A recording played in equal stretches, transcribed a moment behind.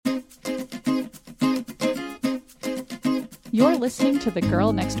You're listening to the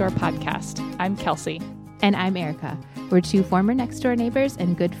Girl Next Door podcast. I'm Kelsey. And I'm Erica. We're two former next door neighbors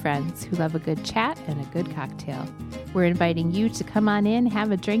and good friends who love a good chat and a good cocktail. We're inviting you to come on in,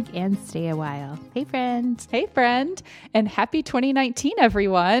 have a drink, and stay a while. Hey, friend. Hey, friend. And happy 2019,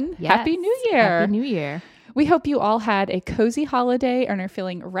 everyone. Yes. Happy New Year. Happy New Year. We hope you all had a cozy holiday and are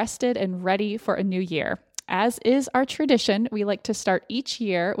feeling rested and ready for a new year. As is our tradition, we like to start each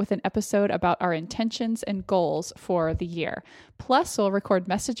year with an episode about our intentions and goals for the year. Plus, we'll record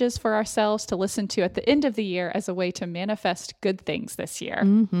messages for ourselves to listen to at the end of the year as a way to manifest good things this year.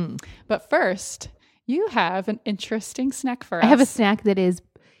 Mm-hmm. But first, you have an interesting snack for us. I have a snack that is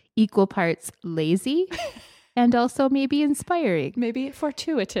equal parts lazy and also maybe inspiring. Maybe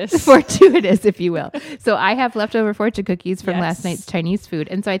fortuitous. Fortuitous, if you will. So I have leftover fortune cookies from Yes. last night's Chinese food.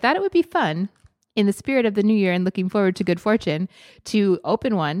 And so I thought it would be fun, in the spirit of the new year and looking forward to good fortune, to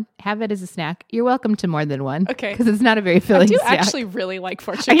open one, have it as a snack. You're welcome to more than one. Okay. Because it's not a very filling I do snack. actually really like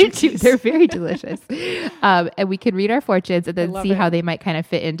fortune I do cookies. too. They're very delicious. And we can read our fortunes and then love see it. how they might kind of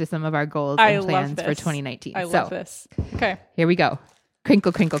fit into some of our goals I and love plans for this. 2019. I love this. Okay. Here we go.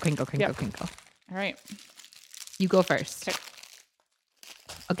 Crinkle, crinkle, crinkle, crinkle, Yep. crinkle. All right. You go first. Okay.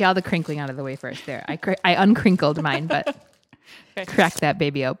 Okay, all the crinkling out of the way first. There. I uncrinkled mine, but Okay. crack that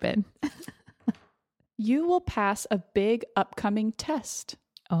baby open. You will pass a big upcoming test.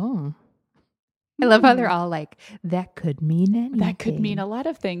 Oh. I love how they're all like, that could mean anything. That could mean a lot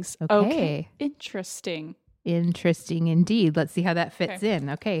of things. Okay. Interesting. Interesting indeed. Let's see how that fits Okay. in.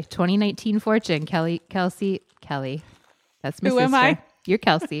 Okay. 2019 fortune. Kelly. That's my Who sister. am I? You're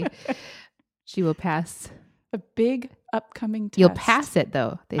Kelsey. She will pass. A big upcoming test. You'll pass it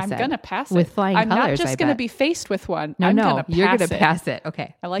though, they I'm said. going to pass it. With flying I'm colors, not I just going to bet. be faced with one. No, I'm no. gonna You're going to it. pass it.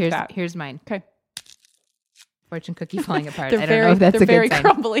 Okay. I like that. Here's mine. Okay. Fortune cookie falling apart. They're I don't know if that's they're a very good sign.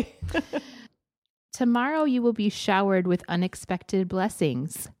 crumbly. Tomorrow you will be showered with unexpected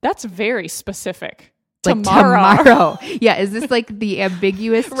blessings. That's very specific. Like tomorrow. Yeah. Is this like the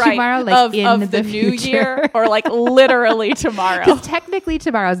ambiguous Right. tomorrow? Like of the new future? year or like literally tomorrow. Because technically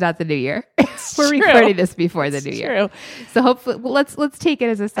tomorrow's not the new year. We're true. recording this before the new It's year. true. So hopefully, well, let's take it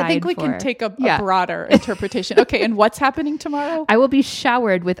as a sign. I think we can take a broader interpretation. Okay. And what's happening tomorrow? I will be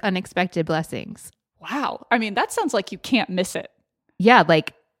showered with unexpected blessings. Wow. I mean, that sounds like you can't miss it. Yeah,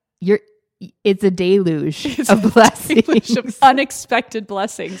 like it's a deluge It's of a blessings. deluge of unexpected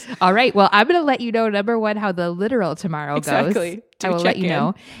blessings. All right. Well, I'm going to let you know, number one, how the literal tomorrow Exactly. goes. Do I will check let you in.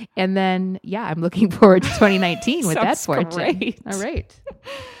 know. And then, yeah, I'm looking forward to 2019 with that Sounds fortune. great. All right.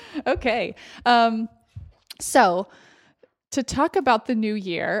 Okay. So to talk about the new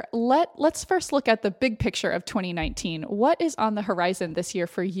year, let's first look at the big picture of 2019. What is on the horizon this year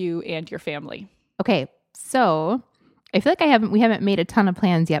for you and your family? Okay. So I feel like we haven't made a ton of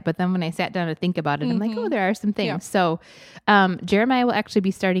plans yet, but then when I sat down to think about it, I'm like, oh, there are some things. Yeah. So Jeremiah will actually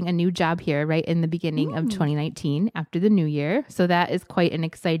be starting a new job here right in the beginning of 2019 after the new year. So that is quite an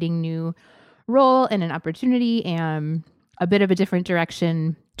exciting new role and an opportunity and a bit of a different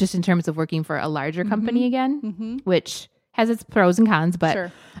direction just in terms of working for a larger company again, which has its pros and cons, but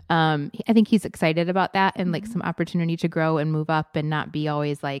Sure. I think he's excited about that and like some opportunity to grow and move up and not be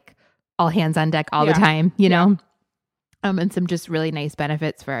always like all hands on deck all the Yeah. time, you know? And some just really nice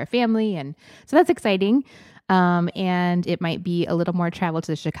benefits for our family. And so that's exciting. And it might be a little more travel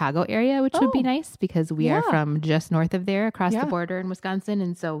to the Chicago area, which would be nice because we are from just north of there across the border in Wisconsin.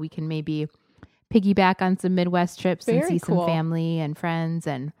 And so we can maybe piggyback on some Midwest trips and Very see some cool. family and friends.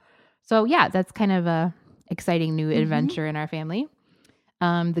 And so, yeah, that's kind of a exciting new adventure in our family.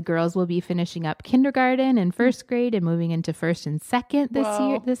 The girls will be finishing up kindergarten and first grade and moving into first and second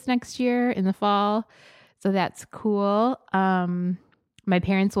this next year in the fall. So that's cool. My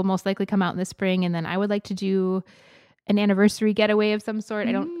parents will most likely come out in the spring, and then I would like to do an anniversary getaway of some sort.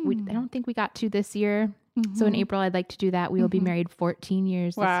 I don't think we got to this year. So in April, I'd like to do that. We will be married 14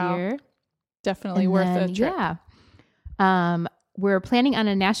 years this year. Definitely And worth then, a trip. Yeah. We're planning on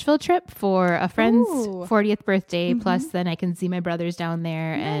a Nashville trip for a friend's Ooh. 40th birthday. Plus, then I can see my brothers down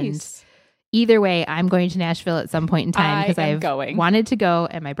there. And Nice. either way, I'm going to Nashville at some point in time because I am I've going. wanted to go,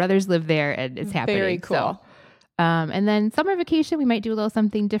 and my brothers live there, and it's happening. Very cool. So, and then summer vacation, we might do a little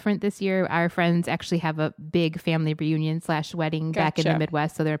something different this year. Our friends actually have a big family reunion / wedding back in the Gotcha.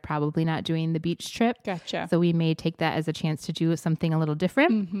 Midwest, so they're probably not doing the beach trip. Gotcha. So we may take that as a chance to do something a little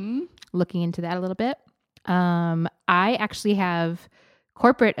different. Looking into that a little bit. I actually have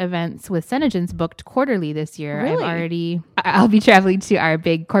corporate events with Senegens booked quarterly this year. Really? I'll be traveling to our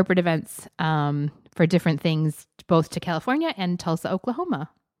big corporate events for different things, both to California and Tulsa,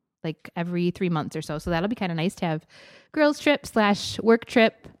 Oklahoma, like every 3 months or so. So that'll be kind of nice to have girls trip / work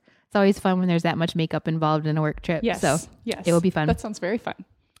trip It's always fun when there's that much makeup involved in a work trip. Yes. So yes. it will be fun. That sounds very fun.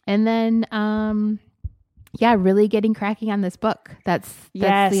 And then, really getting cracking on this book. That's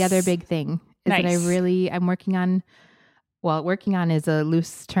the other big thing is that I'm working on is a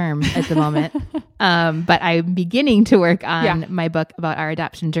loose term at the moment. But I'm beginning to work on my book about our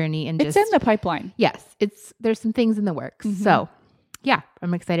adoption journey, and it's in the pipeline. Yes, there's some things in the works. Mm-hmm. So yeah,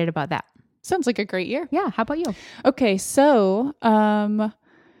 I'm excited about that. Sounds like a great year. Yeah. How about you? Okay. So,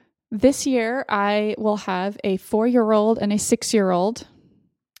 this year I will have a 4-year-old and a 6-year-old.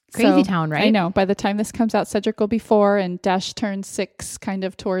 Crazy town, right? I know. By the time this comes out, Cedric will be 4 and Dash turns 6 kind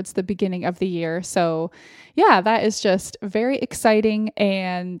of towards the beginning of the year. So yeah, that is just very exciting.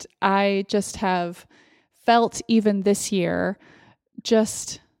 And I just have felt even this year,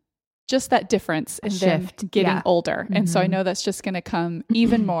 just that difference in them getting older. Mm-hmm. And so I know that's just going to come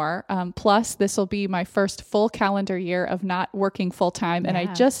even more. Plus this will be my first full calendar year of not working full time. And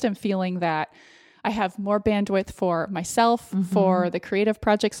I just am feeling that I have more bandwidth for myself, for the creative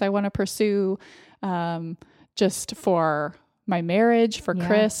projects I want to pursue, just for my marriage, for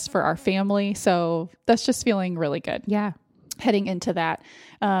Chris, for our family. So that's just feeling really good. Yeah. Heading into that.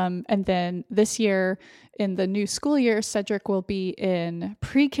 And then this year in the new school year, Cedric will be in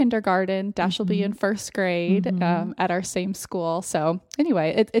pre-kindergarten. Dash will be in first grade at our same school. So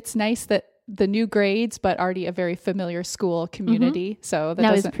anyway, it's nice that the new grades, but already a very familiar school community. So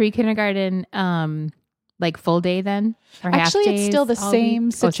that is pre-kindergarten like full day then? Or actually, half it's still the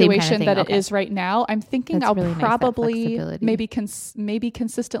same situation that it is right now. I'm thinking That's I'll really probably maybe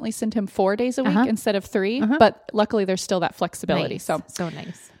consistently send him 4 days a week instead of 3. But luckily, there's still that flexibility. Nice. So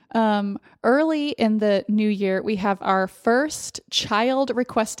nice. Early in the new year, we have our first child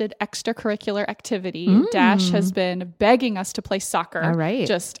requested extracurricular activity. Dash has been begging us to play soccer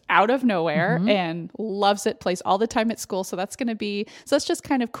just out of nowhere and loves it, plays all the time at school. So that's just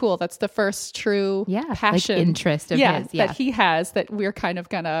kind of cool. That's the first true passion, like interest of his. That he has that we're kind of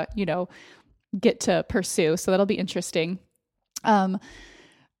gonna, get to pursue. So that'll be interesting.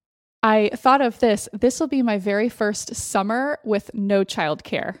 I thought of this will be my very first summer with no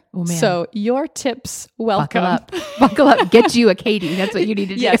childcare. Oh, man. So your tips, welcome. Buckle up. Get you a Katie. That's what you need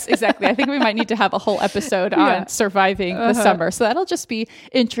to do. Yes, exactly. I think we might need to have a whole episode on surviving the summer. So that'll just be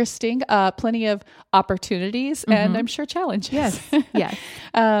interesting. Plenty of opportunities and I'm sure challenges. Yes.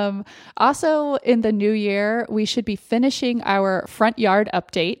 Also in the new year, we should be finishing our front yard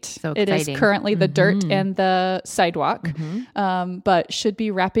update. So it is currently the dirt and the sidewalk, but should be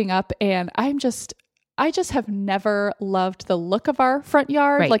wrapping up. And I just have never loved the look of our front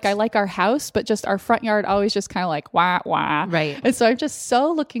yard. Right. Like I like our house, but just our front yard always just kind of like wah, wah. Right. And so I'm just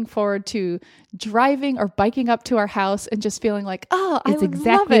so looking forward to driving or biking up to our house and just feeling like, it's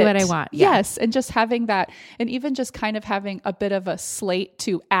exactly love it. What I want. Yeah. Yes. And just having that, and even just kind of having a bit of a slate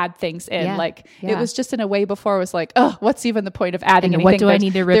to add things in. It was just in a way before it was like, what's even the point of adding anything? What do I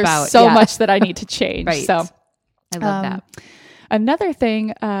need to rip out? There's so much that I need to change. Right. So I love that. Another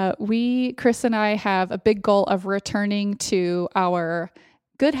thing, Chris and I have a big goal of returning to our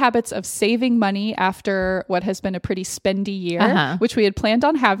good habits of saving money after what has been a pretty spendy year, which we had planned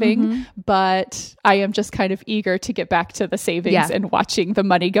on having, but I am just kind of eager to get back to the savings and watching the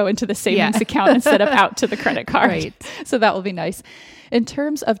money go into the savings account instead of out to the credit card. Right. So that will be nice. In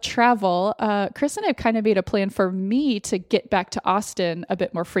terms of travel, Chris and I have kind of made a plan for me to get back to Austin a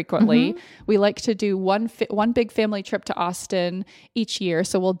bit more frequently. We like to do one big family trip to Austin each year.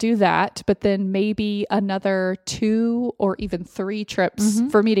 So we'll do that, but then maybe another 2 or even 3 trips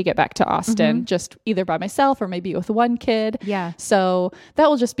for me to get back to Austin, just either by myself or maybe with one kid. Yeah. So that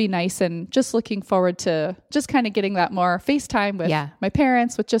will just be nice, and just looking forward to just kind of getting that more FaceTime with my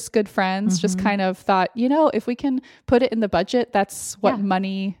parents, with just good friends. Just kind of thought, if we can put it in the budget, that's what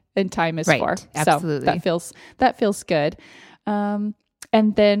money and time is for. Absolutely. So that feels good. And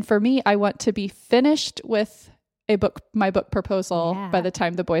then for me, I want to be finished with my book proposal by the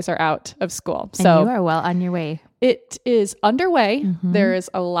time the boys are out of school. And so you are well on your way. It is underway. There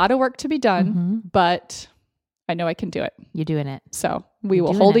is a lot of work to be done, but I know I can do it. You're doing it. So we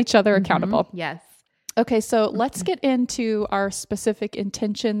will hold each other accountable. Yes. Okay, so let's get into our specific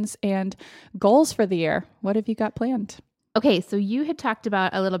intentions and goals for the year. What have you got planned? Okay, so you had talked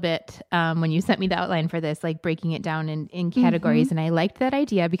about a little bit when you sent me the outline for this, like breaking it down in categories. And I liked that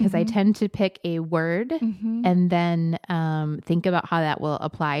idea because I tend to pick a word and then think about how that will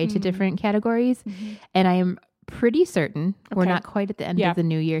apply to different categories. And I am pretty certain, we're not quite at the end of the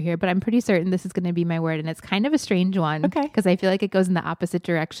new year here, but I'm pretty certain this is going to be my word. And it's kind of a strange one because I feel like it goes in the opposite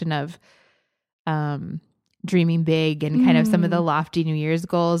direction of dreaming big and kind of some of the lofty New Year's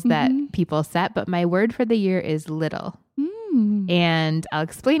goals that people set. But my word for the year is little. And I'll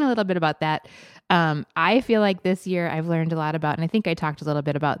explain a little bit about that. I feel like this year I've learned a lot about, and I think I talked a little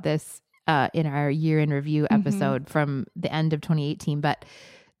bit about this in our year in review episode from the end of 2018, but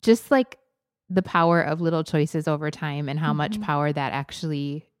just like the power of little choices over time and how much power that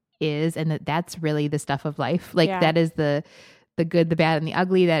actually is. And that's really the stuff of life. Like that is the good, the bad, and the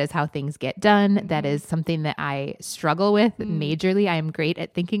ugly. That is how things get done. That is something that I struggle with majorly. I am great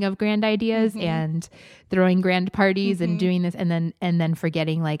at thinking of grand ideas and throwing grand parties and doing this, and then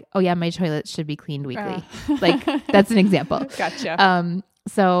forgetting like, oh yeah, my toilet should be cleaned weekly. Like that's an example. Gotcha.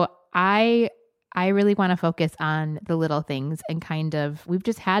 So I really want to focus on the little things and kind of, we've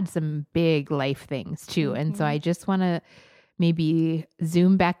just had some big life things too. And so I just want to maybe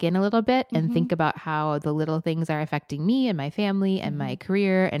zoom back in a little bit and think about how the little things are affecting me and my family and my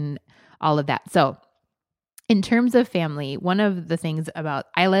career and all of that. So in terms of family, one of the things about,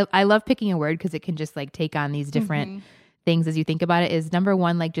 I love picking a word because it can just like take on these different things as you think about it, is number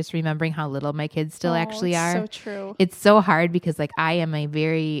one, like just remembering how little my kids still actually are. So true. It's so hard because like I am a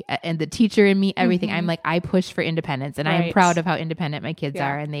very, and the teacher in me, everything, I'm like, I push for independence and I'm proud of how independent my kids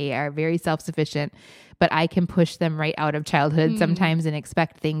are, and they are very self-sufficient, but I can push them right out of childhood sometimes and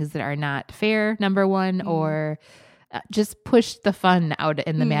expect things that are not fair, number one, or just push the fun out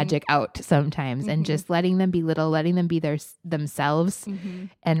and the magic out sometimes, and just letting them be little, letting them be themselves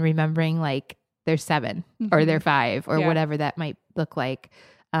and remembering like, they're 7 or they're 5 or whatever that might look like.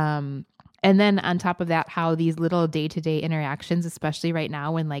 And then on top of that, how these little day-to-day interactions, especially right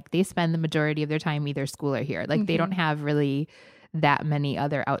now when like they spend the majority of their time either school or here, like they don't have really that many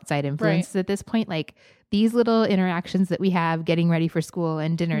other outside influences at this point. Like these little interactions that we have getting ready for school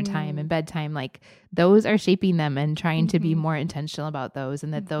and dinner time and bedtime, like those are shaping them and trying to be more intentional about those,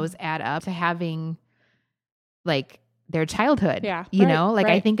 and that those add up to having like their childhood, you know, like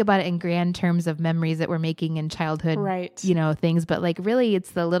I think about it in grand terms of memories that we're making in childhood, you know, things, but like really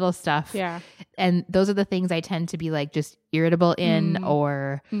it's the little stuff. And those are the things I tend to be like just irritable in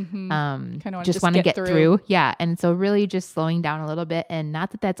or just want to get through. Yeah. And so really just slowing down a little bit, and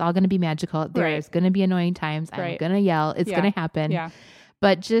not that that's all going to be magical. There's going to be annoying times. I'm going to yell. It's going to happen.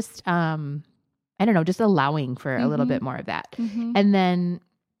 But just, I don't know, just allowing for a little bit more of that. And then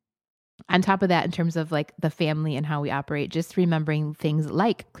on top of that, in terms of like the family and how we operate, just remembering things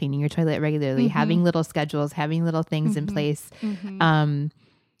like cleaning your toilet regularly, having little schedules, having little things in place,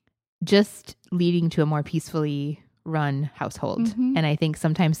 just leading to a more peacefully run household. And I think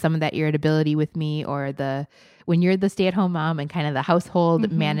sometimes some of that irritability with me, or when you're the stay-at-home mom and kind of the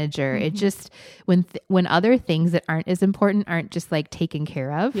household manager, it just, when other things that aren't as important aren't just like taken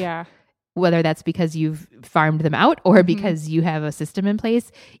care of. Whether that's because you've farmed them out or because you have a system in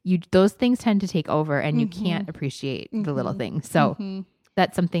place, those things tend to take over, and you can't appreciate the little things. So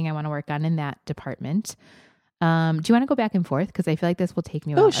that's something I want to work on in that department. Do you want to go back and forth? Because I feel like this will take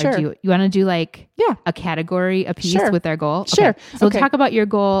me a while. Oh, sure. Or you want to do like a category, a piece with our goal? Sure. Okay. So we'll talk about your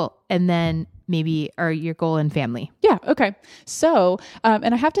goal and then or your goal in family. Yeah. Okay. So,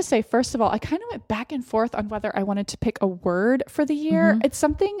 and I have to say, first of all, I kind of went back and forth on whether I wanted to pick a word for the year. It's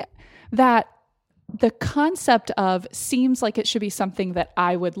something that the concept of seems like it should be something that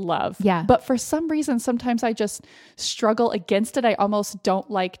I would love. But for some reason, sometimes I just struggle against it. I almost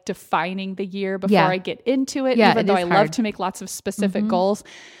don't like defining the year before I get into it, even though I love to make lots of specific goals.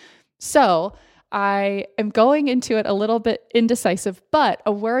 So I am going into it a little bit indecisive, but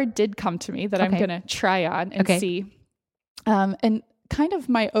a word did come to me that I'm going to try on and see. And kind of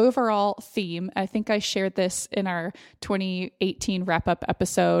my overall theme, I think I shared this in our 2018 wrap-up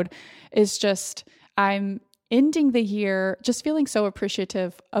episode, is just I'm ending the year just feeling so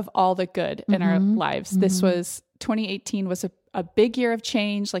appreciative of all the good in our lives. This was 2018 was a big year of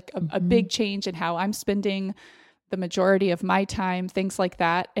change, like a big change in how I'm spending the majority of my time, things like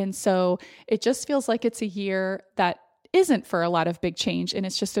that. And so it just feels like it's a year that isn't for a lot of big change, and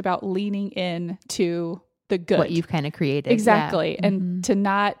it's just about leaning in to the good. What you've kind of created. Exactly. And to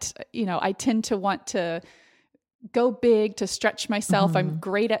not, I tend to want to go big, to stretch myself. I'm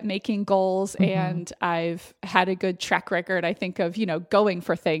great at making goals, and I've had a good track record, I think, of, going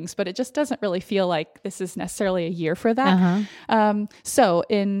for things, but it just doesn't really feel like this is necessarily a year for that. So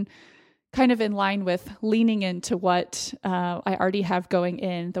in line with leaning into what I already have going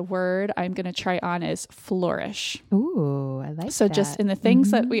in, the word I'm going to try on is flourish. Ooh, I like so that. Just in the things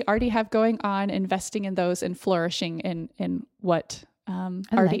that we already have going on, investing in those and flourishing in what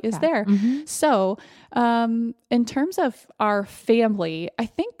already is there. So in terms of our family, I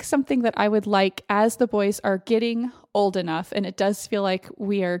think something that I would like as the boys are getting old enough, and it does feel like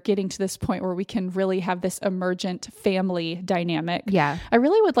we are getting to this point where we can really have this emergent family dynamic. Yeah. I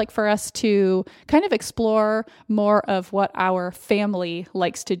really would like for us to kind of explore more of what our family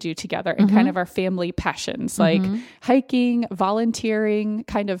likes to do together and kind of our family passions, like hiking, volunteering,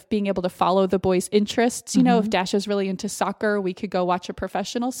 kind of being able to follow the boys' interests. You know, if Dash is really into soccer, we could go watch a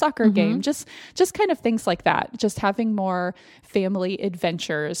professional soccer game, just kind of things like that. Just having more family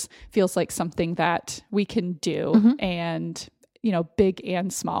adventures feels like something that we can do, and you know, big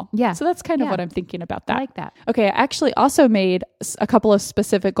and small. Yeah. So that's kind of what I'm thinking about that. I like that. Okay. I actually also made a couple of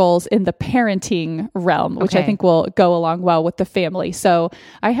specific goals in the parenting realm, which I think will go along well with the family. So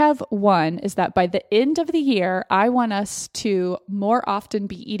I have one is that by the end of the year, I want us to more often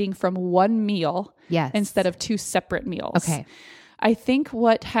be eating from one meal instead of two separate meals. Okay. I think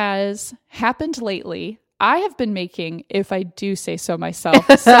what has happened lately, I have been making, if I do say so myself,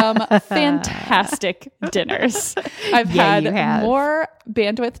 some fantastic dinners. I've had more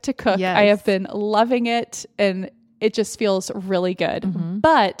bandwidth to cook. Yes. I have been loving it, and it just feels really good.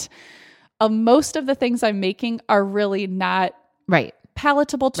 But most of the things I'm making are really not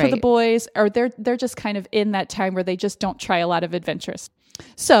palatable to the boys, or they're just kind of in that time where they just don't try a lot of adventures.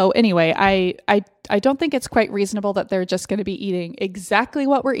 So anyway, I don't think it's quite reasonable that they're just going to be eating exactly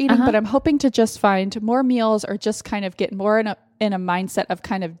what we're eating, but I'm hoping to just find more meals, or just kind of get more in a mindset of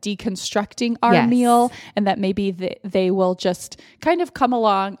kind of deconstructing our meal, and that maybe they will just kind of come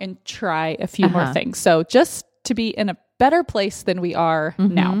along and try a few more things. So just to be in a better place than we are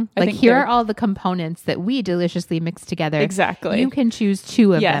now. Like, here are all the components that we deliciously mix together. Exactly. You can choose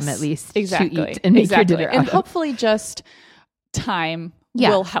two of them at least to eat and make your dinner out and of. Hopefully just time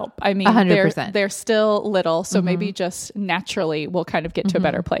will help. I mean, 100%. They're still little, so maybe just naturally we'll kind of get to a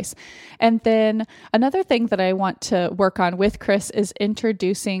better place. And then another thing that I want to work on with Chris is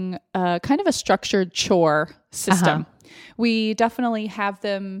introducing kind of a structured chore system. We definitely have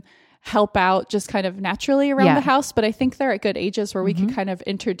them help out just kind of naturally around the house, but I think they're at good ages where we can kind of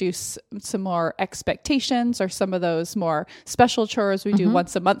introduce some more expectations, or some of those more special chores we do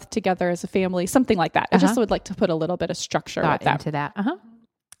once a month together as a family, something like that. I just would like to put a little bit of structure with that. Into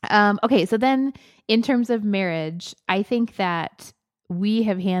that. Okay, so then in terms of marriage, I think that we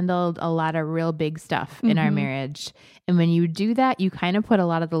have handled a lot of real big stuff in our marriage. And when you do that, you kind of put a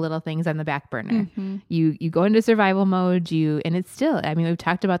lot of the little things on the back burner. You go into survival mode, and it's still, I mean, we've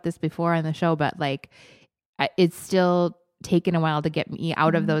talked about this before on the show, but like, it's still taken a while to get me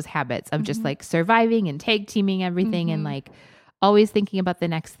out of those habits of just like surviving and tag teaming everything and like always thinking about the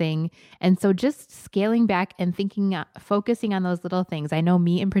next thing. And so just scaling back and focusing on those little things. I know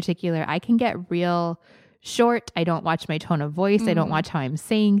me in particular, I can get real short. I don't watch my tone of voice. I don't watch how I'm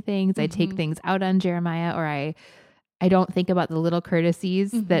saying things. I take things out on Jeremiah, or I don't think about the little courtesies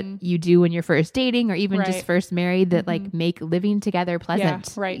that you do when you're first dating, or even just first married, that like make living together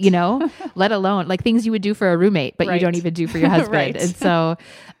pleasant, you know, let alone like things you would do for a roommate, but you don't even do for your husband. And so,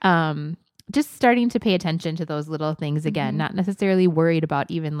 just starting to pay attention to those little things again, not necessarily worried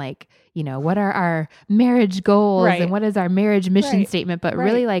about even like, you know, what are our marriage goals and what is our marriage mission statement, but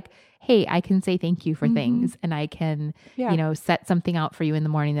really like, hey, I can say thank you for things, and I can, you know, set something out for you in the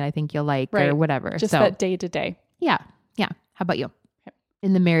morning that I think you'll like or whatever. Just that day to day. Yeah. Yeah. How about you?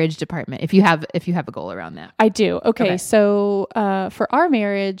 In the marriage department, if you have a goal around that? I do. Okay. So, for our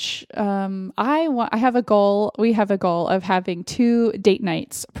marriage, I have a goal. We have a goal of having 2 date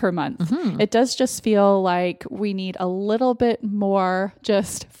nights per month. It does just feel like we need a little bit more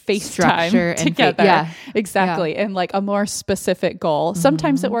just FaceTime together. Exactly. And like a more specific goal.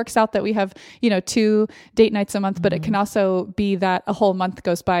 Sometimes it works out that we have, you know, 2 date nights a month, but it can also be that a whole month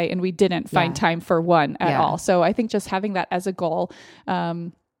goes by and we didn't find time for one at all. So I think just having that as a goal,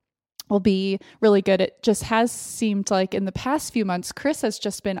 will be really good. It just has seemed like in the past few months, Chris has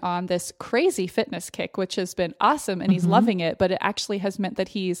just been on this crazy fitness kick, which has been awesome, and he's loving it, but it actually has meant that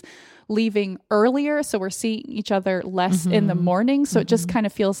he's leaving earlier. So we're seeing each other less in the morning. So it just kind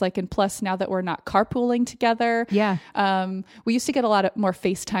of feels like, and plus now that we're not carpooling together, we used to get a lot of more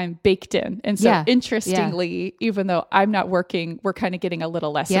FaceTime baked in. And so interestingly, even though I'm not working, we're kind of getting a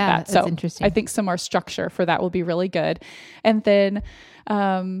little less of that. So I think some more structure for that will be really good. And then,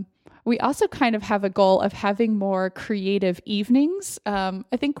 we also kind of have a goal of having more creative evenings. I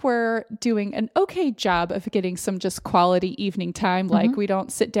think we're doing an okay job of getting some just quality evening time. Like we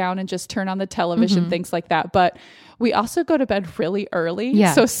don't sit down and just turn on the television, things like that. But we also go to bed really early.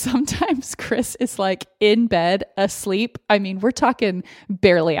 Yeah. So sometimes Chris is like in bed asleep. I mean, we're talking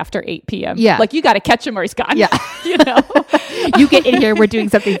barely after 8 p.m. Yeah. Like you got to catch him or he's gone. Yeah. You know, you get in here, we're doing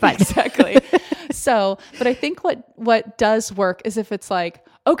something fun. Exactly. So, but I think what does work is if it's like,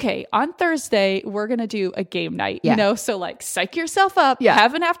 okay, on Thursday, we're going to do a game night, Yeah. you know? So like psych yourself up, Yeah.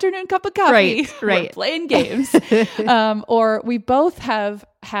 have an afternoon cup of coffee, Right. we're playing games. Or we both have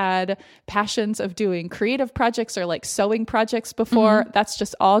had passions of doing creative projects or like sewing projects before. That's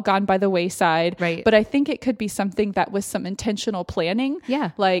just all gone by the wayside. Right. But I think it could be something that with some intentional planning,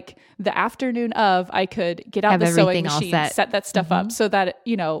 Yeah. like the afternoon of, I could get out Have the sewing everything all machine, set. set that stuff up so that,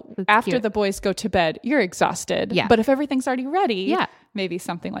 you know, after cute. the boys go to bed, you're exhausted. Yeah. But if everything's already ready, Yeah. maybe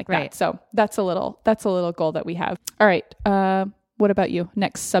something like Right. that. So that's a little goal that we have. All right. What about you?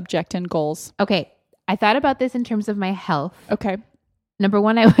 Next subject and goals. Okay. I thought about this in terms of my health. Okay. Number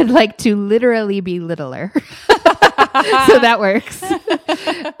one, I would like to literally be littler. So that works.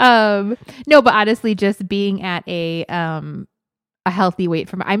 No, but honestly, just being at a healthy weight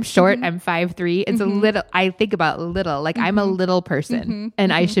I'm short. I'm 5'3". It's a little, I think about little, like I'm a little person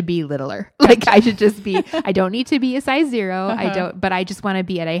and I should be littler. Like I should just be, I don't need to be a size 0. But I just want to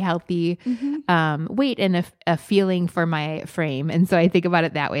be at a healthy weight and a feeling for my frame. And so I think about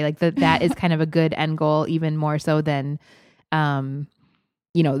it that way. Like that is kind of a good end goal, even more so than,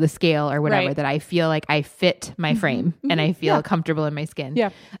 you know, the scale or whatever, Right. that I feel like I fit my frame and I feel comfortable in my skin. Yeah.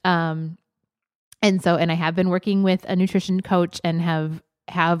 And I have been working with a nutrition coach and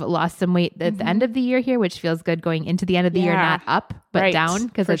have lost some weight at the end of the year here, which feels good going into the end of the year, not up, but Right. down.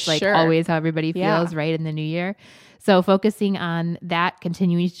 Cause For it's like sure. always how everybody feels right in the new year. So focusing on that,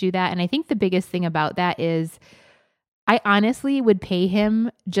 continuing to do that. And I think the biggest thing about that is I honestly would pay him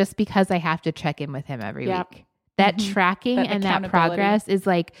just because I have to check in with him every week. That tracking That and that accountability. progress is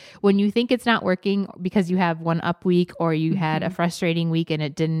like when you think it's not working because you have one up week or you had a frustrating week and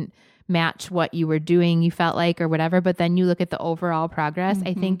it didn't match what you were doing, you felt like, or whatever. But then you look at the overall progress.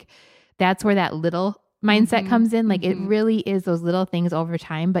 I think that's where that little mindset comes in. Like it really is those little things over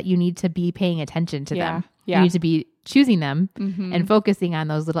time, but you need to be paying attention to them. Yeah. You need to be choosing them and focusing on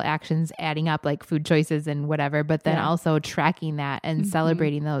those little actions, adding up like food choices and whatever, but then also tracking that and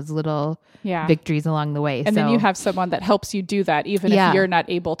celebrating those little victories along the way. And then you have someone that helps you do that, even if you're not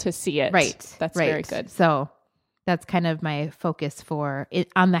able to see it. Right. That's very good. So that's kind of my focus for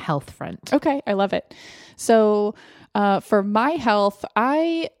it on the health front. Okay. I love it. So for my health,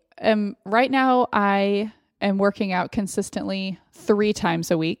 I am working out consistently 3 times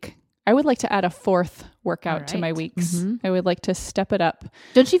a week. I would like to add a 4th workout to my weeks. I would like to step it up.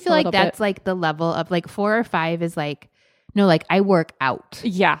 Don't you feel like little that's bit. like the level of like 4 or 5 is like, no, like I work out.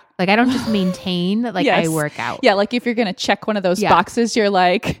 Yeah. Like I don't just maintain, like Yes. I work out. Yeah. Like if you're going to check one of those boxes, you're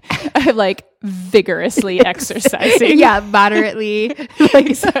like, I'm like vigorously exercising. Yeah, moderately. Like,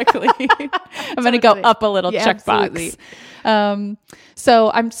 exactly. I'm going to go up a little checkbox.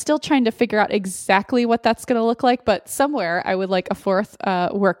 So I'm still trying to figure out exactly what that's going to look like, but somewhere I would like a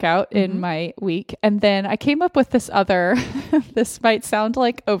 4th workout in my week. And then I came up with this other, this might sound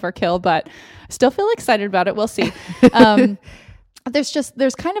like overkill, but I still feel excited about it. We'll see.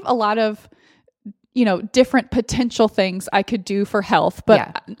 There's kind of a lot of, you know, different potential things I could do for health,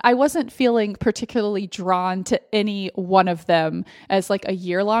 but I wasn't feeling particularly drawn to any one of them as like a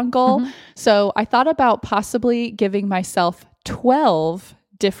year-long goal. So I thought about possibly giving myself 12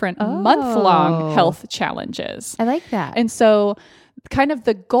 different month-long health challenges. I like that. And so kind of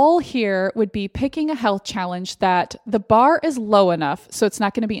the goal here would be picking a health challenge that the bar is low enough so it's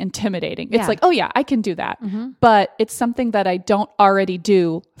not going to be intimidating. It's like, oh yeah, I can do that. But it's something that I don't already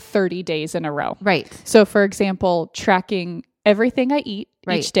do 30 days in a row. Right. So for example, tracking everything I eat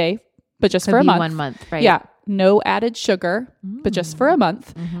each day, but just for a month. 1 month, right? Yeah. No added sugar, but just for a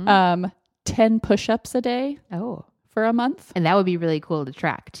month. 10 push-ups a day. Oh. For a month. And that would be really cool to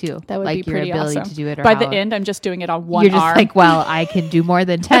track too. That would like be pretty your ability awesome. to do it. Or By the end, I'm just doing it on one You're just arm. like, well, I can do more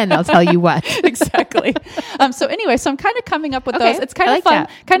than 10. I'll tell you what. Exactly. So anyway, so I'm kind of coming up with Okay. those. It's kind I of like fun,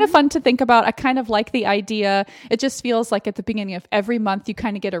 that. kind of fun to think about. I kind of like the idea. It just feels like at the beginning of every month, you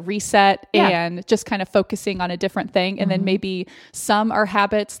kind of get a reset and just kind of focusing on a different thing. And then maybe some are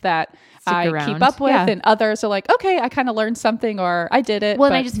habits that I around. keep up with and others are like, okay, I kind of learned something or I did it. Well,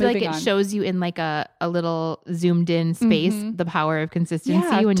 and but I just feel like it moving on. shows you in like a little zoomed in space, the power of consistency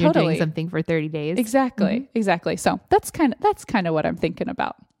Yeah, when you're totally. doing something for 30 days. Exactly. Exactly. So that's kind of what I'm thinking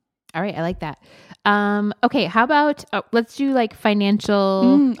about. All right. I like that. Okay. How about, let's do like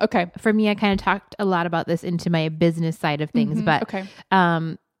financial. Okay. For me, I kind of talked a lot about this into my business side of things, but Okay.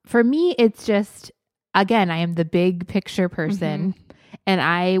 for me, it's just, again, I am the big picture person. And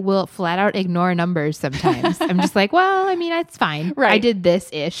I will flat out ignore numbers sometimes. I'm just like, well, I mean, it's fine. Right. I did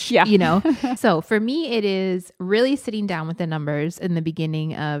this-ish, Yeah. you know? So for me, it is really sitting down with the numbers in the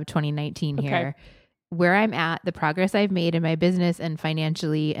beginning of 2019 here where I'm at, the progress I've made in my business and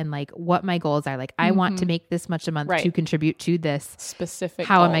financially, and like what my goals are. Like I want to make this much a month to contribute to this specific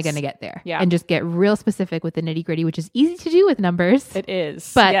How goals. am I going to get there? Yeah. And just get real specific with the nitty gritty, which is easy to do with numbers. It is.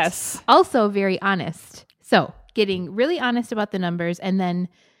 But yes. also very honest. So getting really honest about the numbers. And then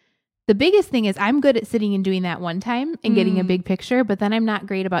the biggest thing is I'm good at sitting and doing that one time and getting a big picture, but then I'm not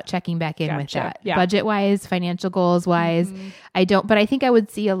great about checking back in with that. Yeah. Budget wise, financial goals wise, but I think I would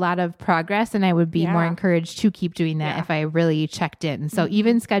see a lot of progress and I would be more encouraged to keep doing that if I really checked in. So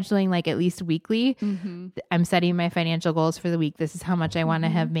even scheduling like at least weekly, I'm setting my financial goals for the week. This is how much I want to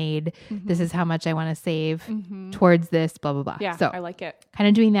have made. This is how much I want to save towards this, blah, blah, blah. Yeah, so I like it. Kind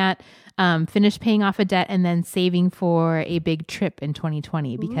of doing that, finish paying off a debt and then saving for a big trip in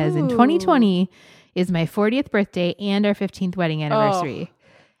 2020 because in 2020 is my 40th birthday and our 15th wedding anniversary.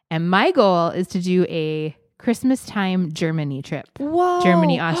 And my goal is to do a Christmas time Germany trip. Whoa.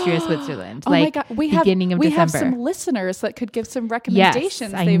 Germany, Austria, Switzerland. Oh my God. Beginning of we December. have some listeners that could give some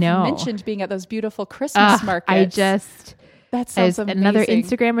recommendations. Yes, I They've know. mentioned being at those beautiful Christmas markets. That sounds amazing. Another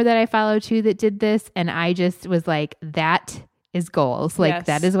Instagrammer that I follow too that did this. And I just was like, that is goals. Like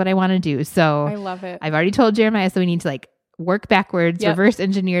that is what I want to do. So I love it. I've already told Jeremiah, so we need to like work backwards, reverse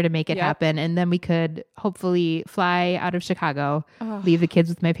engineer to make it happen. And then we could hopefully fly out of Chicago, leave the kids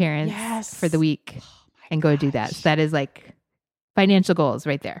with my parents for the week and go do that. So that is like financial goals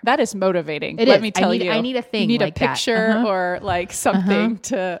right there. That is motivating. Let me tell you. I need a thing. You need like a picture or like something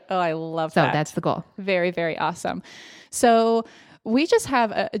to, I love that. So that's the goal. Very, very awesome. So we just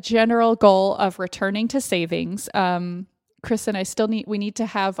have a general goal of returning to savings. Chris and I we need to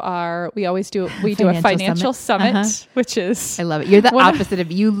have we do a financial summit, which is. I love it. You're the opposite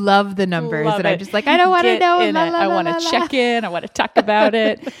of you love the numbers and I'm just like, I don't want to know. I want to check in. I want to talk about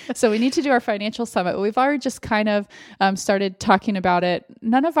it. So we need to do our financial summit. We've already just kind of started talking about it.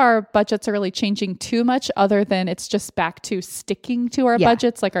 None of our budgets are really changing too much other than it's just back to sticking to our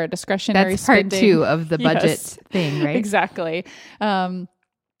budgets, like our discretionary spending. That's part 2 of the budget thing, right? Exactly.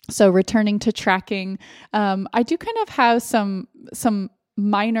 So returning to tracking, I do kind of have some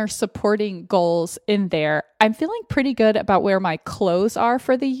minor supporting goals in there. I'm feeling pretty good about where my clothes are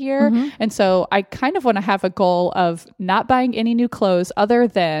for the year. And so I kind of want to have a goal of not buying any new clothes other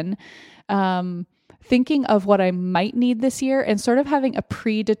than thinking of what I might need this year and sort of having a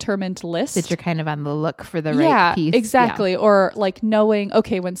predetermined list. That you're kind of on the look for the right piece. Exactly. Yeah. Or like knowing,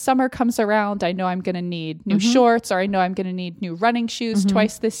 okay, when summer comes around, I know I'm going to need new shorts, or I know I'm going to need new running shoes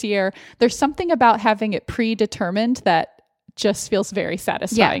twice this year. There's something about having it predetermined that just feels very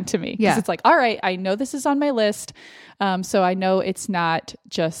satisfying to me. Because it's like, all right, I know this is on my list. So I know it's not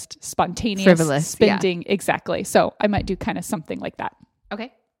just spontaneous frivolous spending. Yeah. Exactly. So I might do kind of something like that.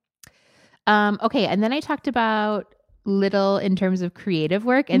 Okay. Okay. And then I talked about little in terms of creative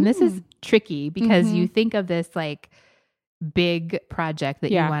work. And this is tricky because you think of this like big project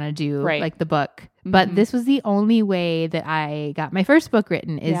that you want to do, like the book. But this was the only way that I got my first book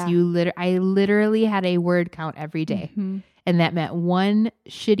written is I literally had a word count every day. And that meant one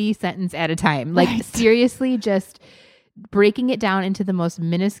shitty sentence at a time. Like seriously, just breaking it down into the most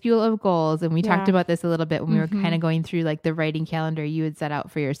minuscule of goals. And we talked about this a little bit when we were kind of going through like the writing calendar you had set out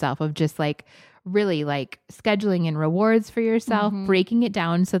for yourself of just like really like scheduling and rewards for yourself, breaking it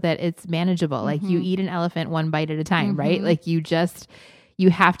down so that it's manageable. Like you eat an elephant one bite at a time, right? Like you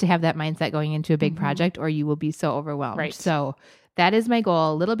have to have that mindset going into a big project or you will be so overwhelmed. Right. So that is my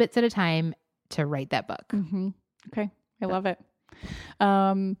goal, little bits at a time to write that book. Okay. I love it.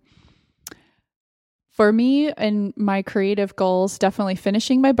 For me and my creative goals, definitely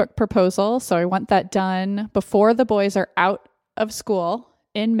finishing my book proposal. So I want that done before the boys are out of school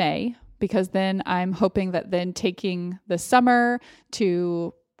in May, because then I'm hoping that then taking the summer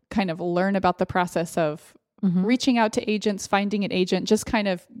to kind of learn about the process of reaching out to agents, finding an agent, just kind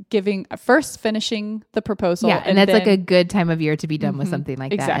of finishing the proposal. Yeah. And that's like a good time of year to be done with something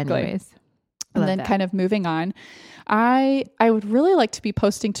like that anyways. And then kind of moving on. I would really like to be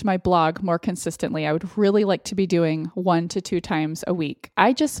posting to my blog more consistently. I would really like to be doing 1 to 2 times a week.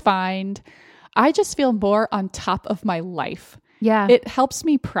 I just feel more on top of my life. Yeah. It helps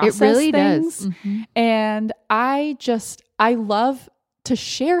me process it really things. Does. And I love to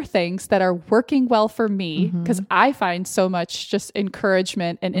share things that are working well for me because I find so much just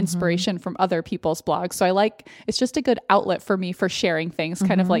encouragement and inspiration from other people's blogs. So it's just a good outlet for me for sharing things,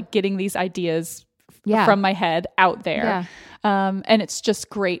 kind of like getting these ideas from my head out there. Yeah. And it's just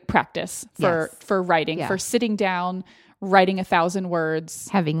great practice for writing, for sitting down, writing 1,000 words,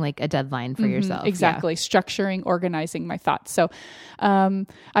 having like a deadline for yourself. Exactly. Structuring, organizing my thoughts. So,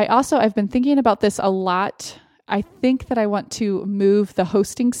 I've been thinking about this a lot. I think that I want to move the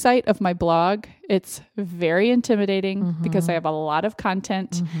hosting site of my blog. It's very intimidating because I have a lot of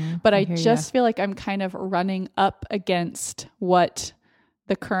content, but I just feel like I'm kind of running up against what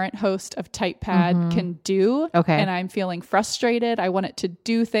the current host of TypePad can do. Okay. And I'm feeling frustrated. I want it to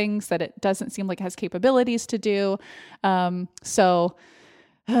do things that it doesn't seem like it has capabilities to do.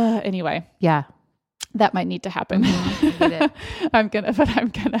 Anyway. Yeah. That might need to happen. I'm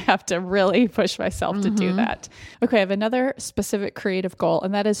gonna have to really push myself to do that. Okay, I have another specific creative goal,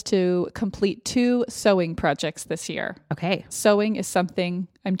 and that is to complete 2 sewing projects this year. Okay. Sewing is something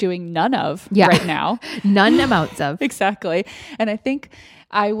I'm doing none of right now. None amounts of. Exactly. And I think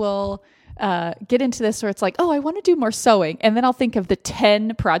I will get into this where it's like, oh, I want to do more sewing. And then I'll think of the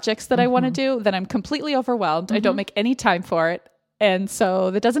 10 projects that I want to do. Then I'm completely overwhelmed. I don't make any time for it. And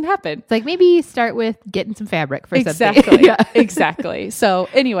so that doesn't happen. It's like maybe start with getting some fabric for exactly. something. Exactly. So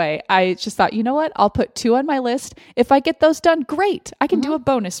anyway, I just thought, you know what? I'll put 2 on my list. If I get those done, great. I can do a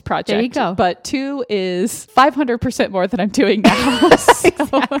bonus project. There you go. But 2 is 500% more than I'm doing now. So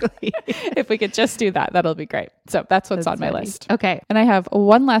Exactly. if we could just do that, that'll be great. So that's what's on my list. Okay. And I have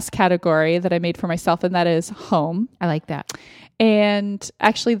one last category that I made for myself, and that is home. I like that. And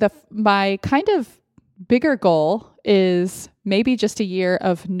actually my kind of bigger goal is maybe just a year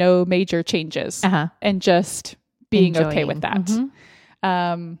of no major changes and just being okay with that.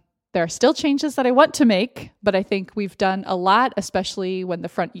 There are still changes that I want to make, but I think we've done a lot, especially when the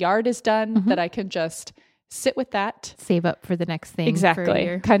front yard is done, that I can just sit with that. Save up for the next thing.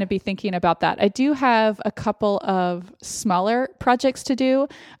 Exactly. Kind of be thinking about that. I do have a couple of smaller projects to do.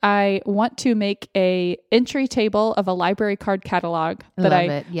 I want to make a entry table of a library card catalog that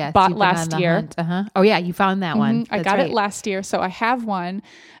I bought last year. Oh yeah, you found that one. I got it last year, so I have one.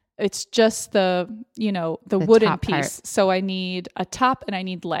 It's just the wooden piece. Part. So I need a top and I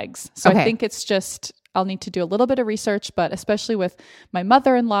need legs. So I think it's just, I'll need to do a little bit of research, but especially with my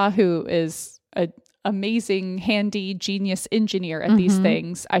mother-in-law, who is a amazing, handy, genius engineer at these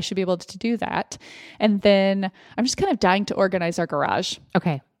things, I should be able to do that. And then I'm just kind of dying to organize our garage.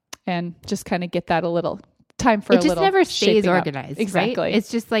 Okay. And just kind of get that a little time for a little. It just never stays organized. Exactly. Right?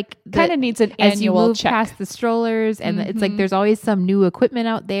 It's just like kind of needs an annual as you move check. Past the strollers, and it's like there's always some new equipment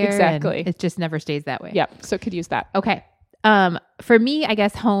out there. Exactly. And it just never stays that way. Yep. So could use that. Okay. For me, I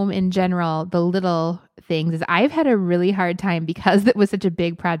guess home in general, the little things is I've had a really hard time because it was such a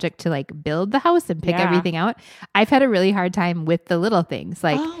big project to like build the house and pick everything out. I've had a really hard time with the little things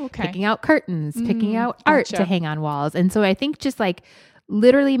like picking out curtains, picking out art to hang on walls. And so I think just like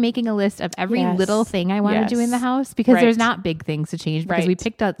literally making a list of every little thing I want to do in the house, because there's not big things to change because we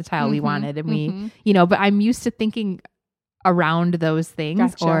picked out the tile we wanted and we, but I'm used to thinking around those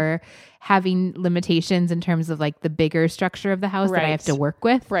things or having limitations in terms of like the bigger structure of the house that I have to work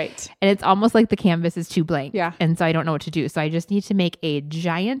with. Right. And it's almost like the canvas is too blank. Yeah. And so I don't know what to do. So I just need to make a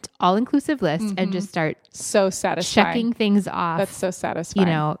giant all-inclusive list and just start so satisfying. Checking things off. That's so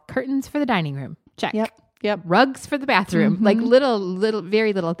satisfying. Curtains for the dining room. Check. Yep. Rugs for the bathroom. Like little,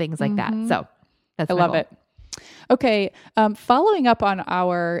 very little things like that. So that's I my love goal. it. Okay. Following up on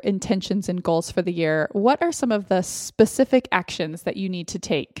our intentions and goals for the year, what are some of the specific actions that you need to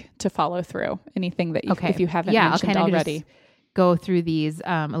take to follow through? Anything that if you haven't mentioned already? Go through these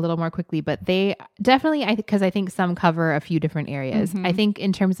a little more quickly, but they definitely, because I think some cover a few different areas. I think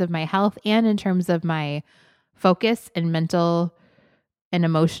in terms of my health and in terms of my focus and mental and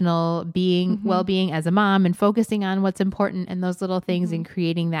emotional well-being as a mom, and focusing on what's important and those little things and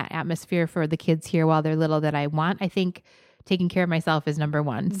creating that atmosphere for the kids here while they're little that I want. I think taking care of myself is number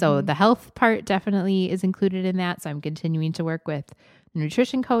one. So the health part definitely is included in that. So I'm continuing to work with a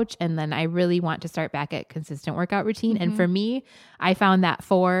nutrition coach. And then I really want to start back at consistent workout routine. And for me, I found that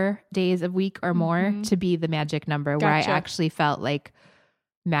 4 days a week or more to be the magic number where I actually felt like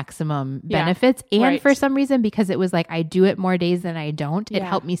maximum benefits. And for some reason, because it was like I do it more days than I don't, it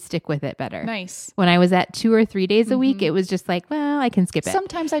helped me stick with it better. Nice. When I was at 2 or 3 days a week, it was just like, well, I can skip it.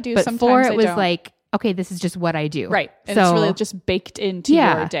 Sometimes I do, but sometimes 4 I it was don't. like, okay, this is just what I do. Right. And it's really just baked into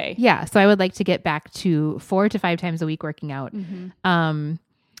your day. Yeah. So I would like to get back to 4 to 5 times a week working out. And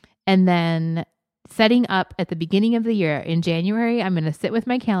then setting up at the beginning of the year in January, I'm going to sit with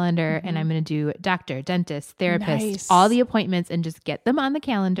my calendar and I'm going to do doctor, dentist, therapist, all the appointments, and just get them on the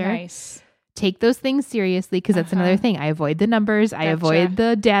calendar. Nice. Take those things seriously, because that's another thing. I avoid the numbers. I avoid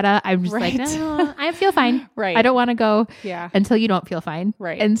the data. I'm just like, no, I feel fine. I don't want to go until you don't feel fine.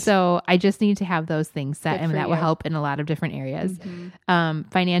 And so I just need to have those things set, and that will help in a lot of different areas.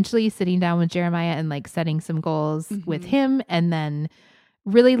 Financially, sitting down with Jeremiah and like setting some goals with him, and then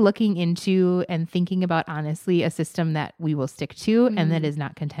really looking into and thinking about honestly a system that we will stick to and that is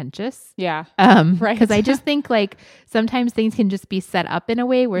not contentious. Yeah. Right. Because I just think like sometimes things can just be set up in a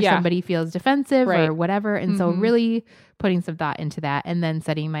way where somebody feels defensive or whatever. And so really putting some thought into that and then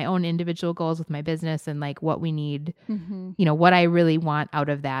setting my own individual goals with my business and like what we need, you know, what I really want out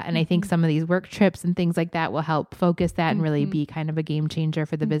of that. And I think some of these work trips and things like that will help focus that and really be kind of a game changer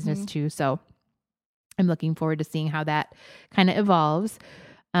for the business too. So I'm looking forward to seeing how that kind of evolves.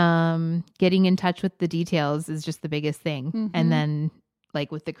 Getting in touch with the details is just the biggest thing. And then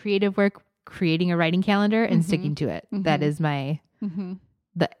like with the creative work, creating a writing calendar and sticking to it. That is my,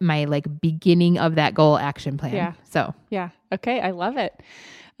 my like beginning of that goal action plan. Yeah. So, yeah. Okay. I love it.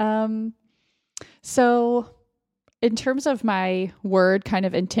 So in terms of my word kind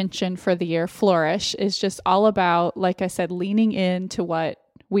of intention for the year, flourish is just all about, like I said, leaning into what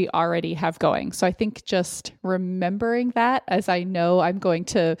we already have going. So I think just remembering that, as I know I'm going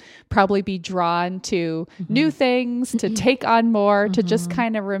to probably be drawn to new things, to take on more, to just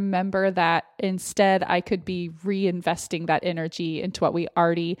kind of remember that instead I could be reinvesting that energy into what we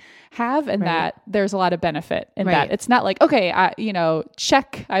already have, and that there's a lot of benefit in that. It's not like, okay,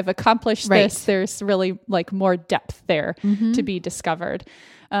 check, I've accomplished this. There's really like more depth there to be discovered.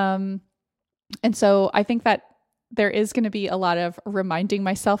 And so I think that there is going to be a lot of reminding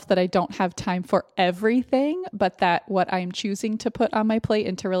myself that I don't have time for everything, but that what I'm choosing to put on my plate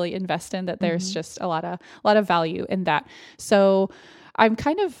and to really invest in, that there's just a lot of value in that. So I'm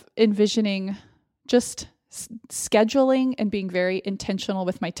kind of envisioning just scheduling and being very intentional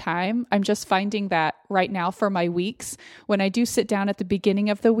with my time. I'm just finding that right now for my weeks, when I do sit down at the beginning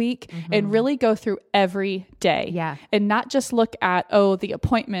of the week and really go through every day and not just look at, the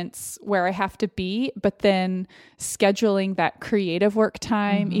appointments where I have to be, but then scheduling that creative work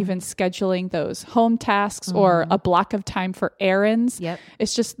time, even scheduling those home tasks or a block of time for errands.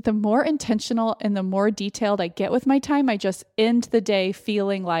 It's just the more intentional and the more detailed I get with my time, I just end the day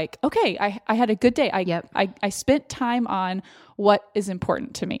feeling like, okay, I had a good day. I spent time on what is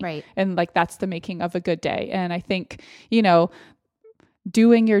important to me. Right. And like, that's the making of a good day. And I think,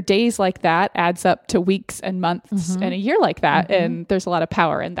 doing your days like that adds up to weeks and months and a year like that. And there's a lot of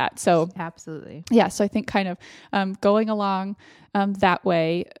power in that. So absolutely. Yeah. So I think kind of going along that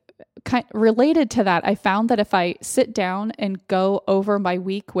way, related to that, I found that if I sit down and go over my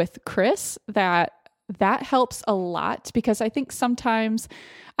week with Chris, that helps a lot, because I think sometimes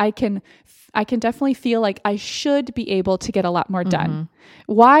I can definitely feel like I should be able to get a lot more done.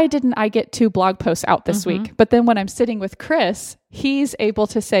 Why didn't I get 2 blog posts out this week? But then when I'm sitting with Chris, he's able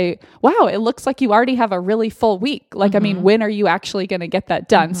to say, wow, it looks like you already have a really full week. Like, I mean, when are you actually going to get that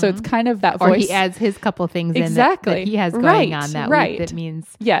done? So it's kind of that voice. Or he adds his couple things in that he has going on that week. That means,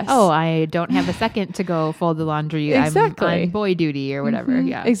 I don't have a second to go fold the laundry. I'm on boy duty or whatever.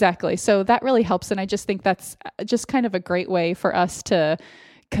 Yeah, exactly. So that really helps. And I just think that's just kind of a great way for us to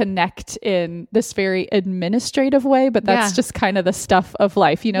connect in this very administrative way, but that's just kind of the stuff of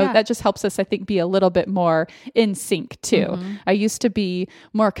life. That just helps us, I think, be a little bit more in sync too. I used to be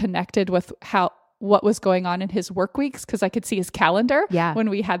more connected with what was going on in his work weeks, because I could see his calendar when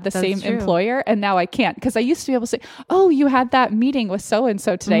we had the same employer, and now I can't, because I used to be able to say, oh, you had that meeting with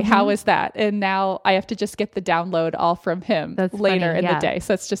so-and-so today. How was that? And now I have to just get the download all from him later in the day.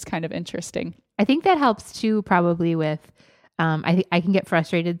 So it's just kind of interesting. I think that helps too, probably with I can get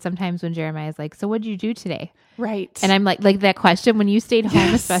frustrated sometimes when Jeremiah is like, so what'd you do today? Right. And I'm like that question when you stayed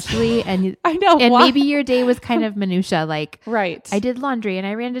home, especially, and I know, and maybe your day was kind of minutia, like, I did laundry and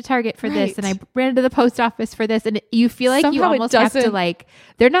I ran to Target for this and I ran to the post office for this. And you feel like somehow you almost have to, like,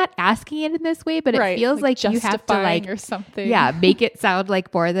 they're not asking it in this way, but it feels like you have to, like, or something. Yeah. Make it sound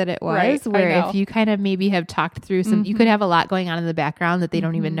like more than it was, where if you kind of maybe have talked through some, you could have a lot going on in the background that they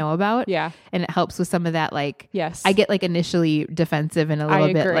don't even know about. Yeah. And it helps with some of that, like, I get like initially defensive and a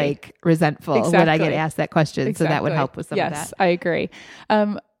little bit like resentful when I get asked that question. So that would help with some of that. Yes, I agree.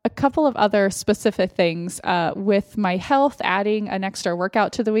 A couple of other specific things with my health, adding an extra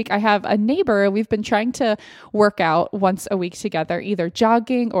workout to the week. I have a neighbor. We've been trying to work out once a week together, either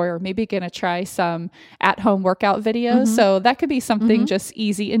jogging or maybe going to try some at-home workout videos. So that could be something just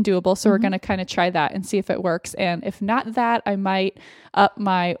easy and doable. So we're going to kind of try that and see if it works. And if not that, I might up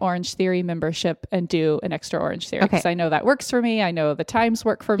my Orange Theory membership and do an extra Orange Theory, because I know that works for me. I know the times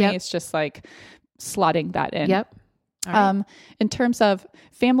work for me. It's just like slotting that in. All right. In terms of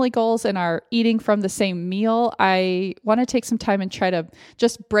family goals and our eating from the same meal, I want to take some time and try to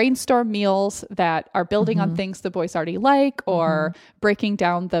just brainstorm meals that are building on things the boys already like, or breaking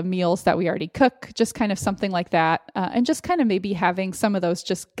down the meals that we already cook, just kind of something like that. And just kind of maybe having some of those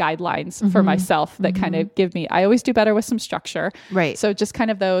just guidelines for myself that kind of give me, I always do better with some structure. Right. So just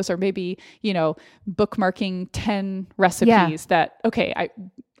kind of those, or maybe, bookmarking 10 recipes that,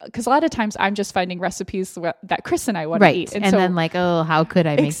 because a lot of times I'm just finding recipes that Chris and I want to eat. And so, then oh, how could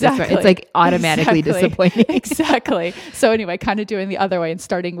I make this right? Exactly. It's like automatically disappointing. Exactly. So anyway, kind of doing the other way and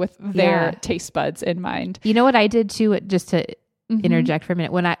starting with their taste buds in mind. You know what I did too, just to interject for a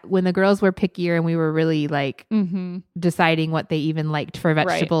minute, when the girls were pickier and we were really like deciding what they even liked for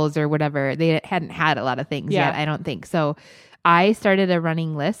vegetables or whatever, they hadn't had a lot of things yet, I don't think. So I started a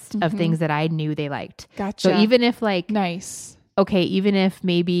running list of things that I knew they liked. Gotcha. So even if nice. Okay, even if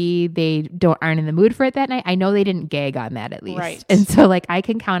maybe they aren't in the mood for it that night, I know they didn't gag on that at least. Right. And so I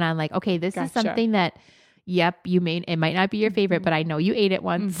can count on okay, this is something that, it might not be your favorite, but I know you ate it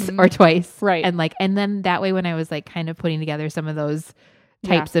once or twice. Right. And then that way when I was kind of putting together some of those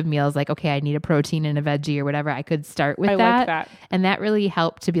types of meals, okay, I need a protein and a veggie or whatever, I could start with that. Like that. And that really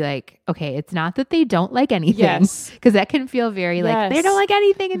helped to be okay, it's not that they don't like anything. Yes. Because that can feel very they don't like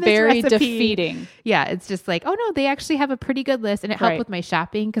anything in this very recipe. defeating. Yeah. It's just oh no, they actually have a pretty good list. And it helped with my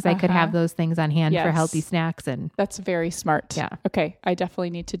shopping because I could have those things on hand for healthy snacks. And that's very smart. Yeah. Okay. I definitely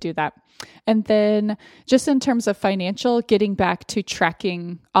need to do that. And then just in terms of financial, getting back to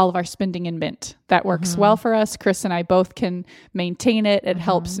tracking all of our spending in Mint. That works well for us. Chris and I both can maintain it. It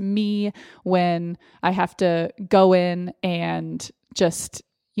helps me when I have to go in and just,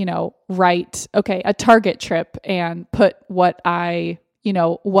 write, a Target trip and put what I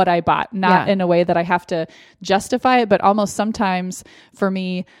bought, not in a way that I have to justify it, but almost sometimes for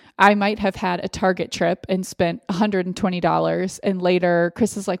me, I might have had a Target trip and spent $120. And later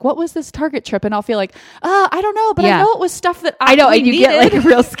Chris is like, what was this Target trip? And I'll feel I don't know, but I know it was stuff that I know. And you needed. Get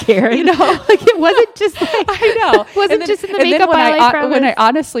real scared, it wasn't just I know. It wasn't just in the makeup aisle. When I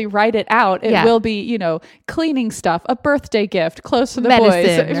honestly write it out, it will be, cleaning stuff, a birthday gift, clothes for the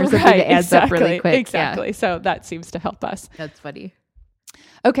medicine, boys. Or something that adds up really quick. Exactly. Yeah. So that seems to help us. That's funny.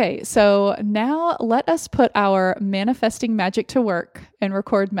 Okay, so now let us put our manifesting magic to work and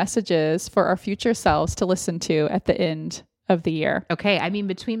record messages for our future selves to listen to at the end of the year. Okay,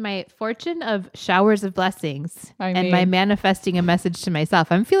 between my fortune of showers of blessings and my manifesting a message to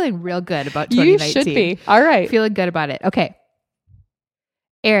myself, I'm feeling real good about 2019. You should be. All right. Feeling good about it. Okay.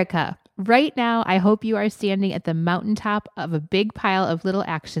 Erica, right now, I hope you are standing at the mountaintop of a big pile of little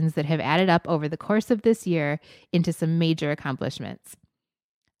actions that have added up over the course of this year into some major accomplishments.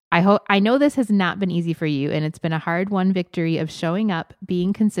 I know this has not been easy for you, and it's been a hard-won victory of showing up,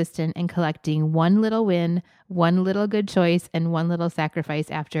 being consistent, and collecting one little win, one little good choice, and one little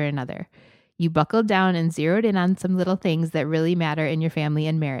sacrifice after another. You buckled down and zeroed in on some little things that really matter in your family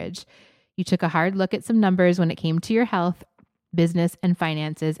and marriage. You took a hard look at some numbers when it came to your health, business, and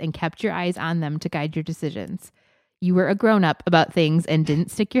finances, and kept your eyes on them to guide your decisions. You were a grown-up about things and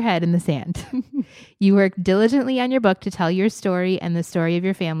didn't stick your head in the sand. You worked diligently on your book to tell your story and the story of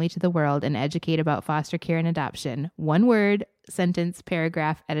your family to the world and educate about foster care and adoption, one word, sentence,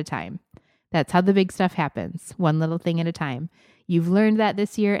 paragraph at a time. That's how the big stuff happens, one little thing at a time. You've learned that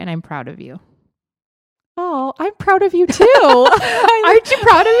this year, and I'm proud of you. Oh, I'm proud of you too. Aren't you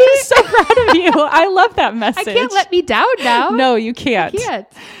proud of me? I'm so proud of you. I love that message. I can't let me down now. No, you can't. You can't.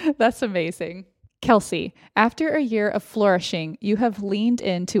 That's amazing. Kelsey, after a year of flourishing, you have leaned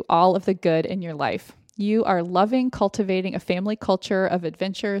into all of the good in your life. You are loving cultivating a family culture of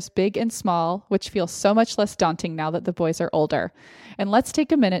adventures, big and small, which feels so much less daunting now that the boys are older. And let's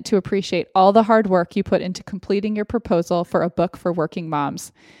take a minute to appreciate all the hard work you put into completing your proposal for a book for working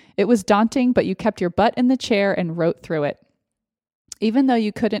moms. It was daunting, but you kept your butt in the chair and wrote through it. Even though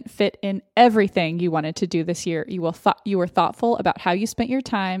you couldn't fit in everything you wanted to do this year, you were thoughtful about how you spent your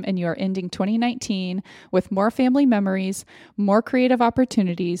time, and you are ending 2019 with more family memories, more creative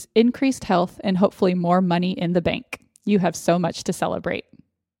opportunities, increased health, and hopefully more money in the bank. You have so much to celebrate.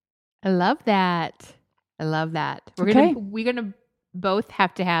 I love that. We're gonna both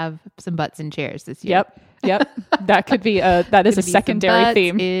have to have some butts in chairs this year. Yep. That could be that is a secondary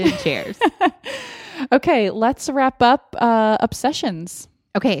theme. In chairs. Okay, let's wrap up obsessions.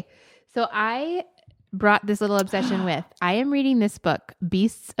 Okay, so I brought this little obsession with. I am reading this book,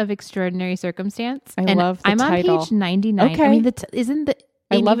 Beasts of Extraordinary Circumstance. I love the I'm title. On page 99. Okay. I mean,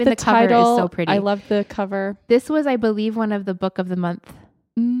 I love even the title. cover is so pretty. I love the cover. This was, I believe, one of the book of the month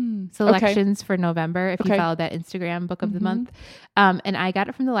selections for November. If you Okay. follow that Instagram book of the month. And I got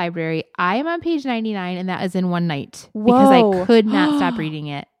it from the library. I am on page 99 and that is in one night because Whoa. I could not stop reading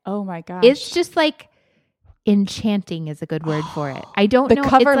it. Oh my gosh. It's just like enchanting is a good word for it. I don't the know.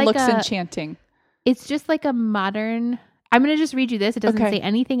 cover it's like looks enchanting. It's just like a modern. I'm going to just read you this. It doesn't Okay. say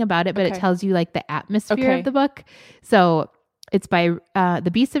anything about it, but it Okay. tells you like the atmosphere Okay. of the book. So it's by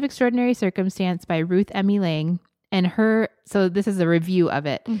The Beast of Extraordinary Circumstance by Ruth Emmy Lang. And so this is a review of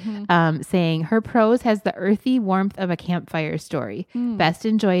it, saying her prose has the earthy warmth of a campfire story, best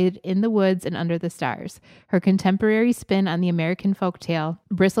enjoyed in the woods and under the stars. Her contemporary spin on the American folktale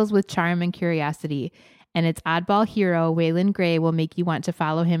bristles with charm and curiosity, and its oddball hero, Waylon Gray, will make you want to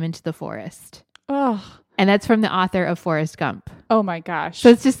follow him into the forest. Oh. And that's from the author of Forrest Gump. Oh my gosh. So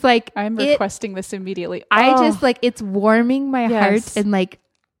it's just like I'm requesting this immediately. I Oh. just like it's warming my Yes. heart and like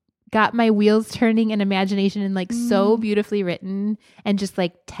got my wheels turning in imagination and like so beautifully written and just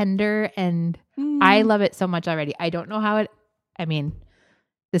like tender and I love it so much already. I don't know how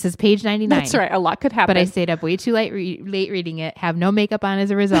this is page 99. That's right. A lot could happen. But I stayed up way too late reading it, have no makeup on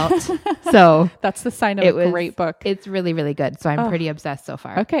as a result. So that's the sign of a great book. It's really, really good. So I'm pretty obsessed so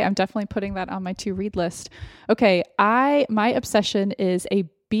far. Okay. I'm definitely putting that on my to read list. Okay. My obsession is a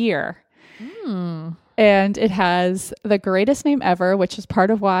beer. And it has the greatest name ever, which is part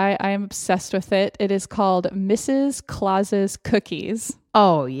of why I am obsessed with it. It is called Mrs. Claus's Cookies.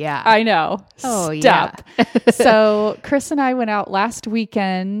 Oh, yeah. I know. Oh, Stop. So Chris and I went out last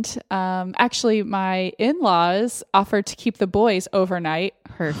weekend. Actually, my in-laws offered to keep the boys overnight.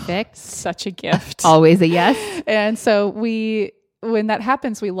 Perfect. Such a gift. Always a yes. And so when that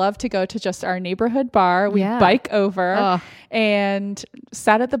happens, we love to go to just our neighborhood bar. We bike over and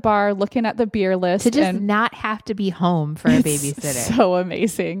sat at the bar looking at the beer list. To just not have to be home for a babysitter. So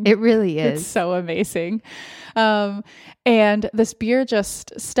amazing. It really is. It's so amazing. And this beer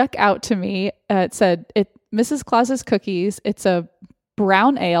just stuck out to me. It said, Mrs. Claus's Cookies. It's a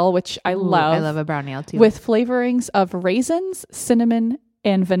brown ale, which I love. I love a brown ale too. With flavorings of raisins, cinnamon,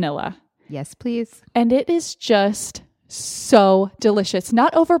 and vanilla. Yes, please. And it is just so delicious.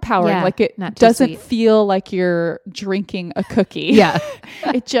 Not overpowering. Yeah, like it not too doesn't sweet. feel like you're drinking a cookie. Yeah.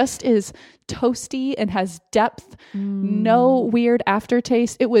 It just is toasty and has depth. No weird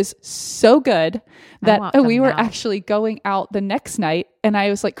aftertaste. It was so good that we were actually going out the next night and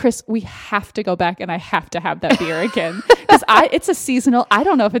I was like, Chris, we have to go back and I have to have that beer again. Because it's a seasonal. I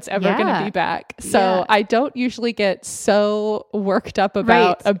don't know if it's ever going to be back. So I don't usually get so worked up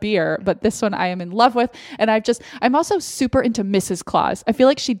about a beer, but this one I am in love with. And I'm also super into Mrs. Claus. I feel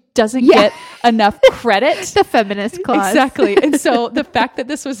like she doesn't get enough credit. The feminist clause. Exactly. And so the fact that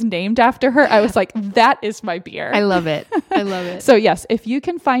this was named after her, I was like, that is my beer. I love it. I love it. So yes, if you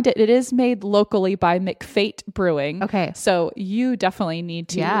can find it, it is made locally by McFate Brewing. Okay. So you definitely need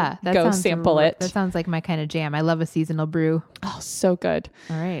to that go sounds sample it. That sounds like my kind of jam. I love a seasonal brew. Oh, so good.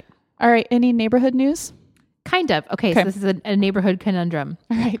 All right. All right. Any neighborhood news? Kind of. Okay. So this is a neighborhood conundrum.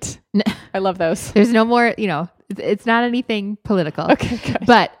 All right. I love those. There's no more, it's not anything political. Okay, good.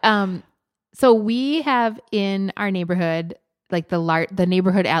 But so we have in our neighborhood, like the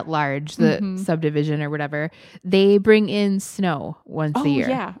neighborhood at large, the subdivision or whatever, they bring in snow once a year.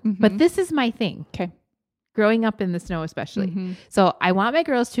 Yeah. But this is my thing. Okay. Growing up in the snow, especially. So I want my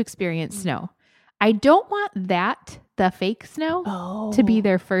girls to experience snow. I don't want the fake snow, to be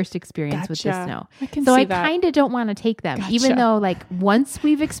their first experience with the snow. I kind of don't want to take them, even though like once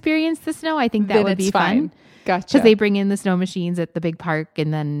we've experienced the snow, I think that would be fun. Gotcha. Because they bring in the snow machines at the big park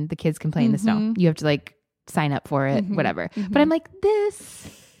and then the kids can play in the snow. You have to like sign up for it, whatever. But I'm like,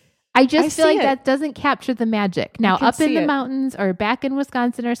 I just feel like that doesn't capture the magic. Now, up in the mountains or back in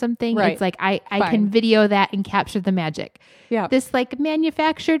Wisconsin or something, it's like I can video that and capture the magic. Yeah. This like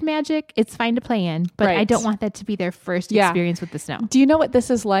manufactured magic, it's fine to play in, but I don't want that to be their first experience with the snow. Do you know what this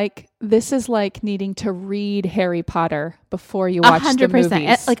is like? This is like needing to read Harry Potter before you watch 100%. The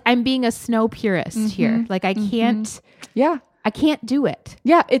movies. Like I'm being a snow purist here. Like I can't. Yeah. I can't do it.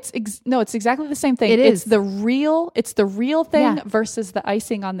 Yeah, it's exactly the same thing. It's the real thing versus the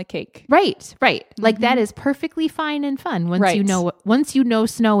icing on the cake. Right. Like that is perfectly fine and fun once you know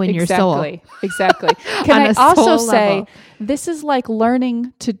snow in your soul. Exactly. Can I also say this is like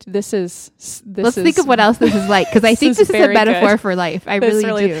learning to Let's think of what else this is like, because I think this is a metaphor for life. I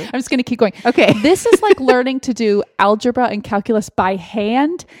really do. I'm just going to keep going. Okay. This is like learning to do algebra and calculus by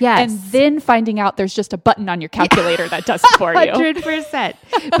hand, and then finding out there's just a button on your calculator that does it for you. 100%.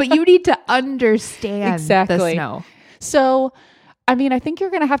 But you need to understand the snow. So, I mean, I think you're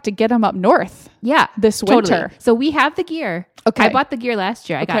going to have to get them up north. Yeah, this winter. Totally. So we have the gear. Okay. I bought the gear last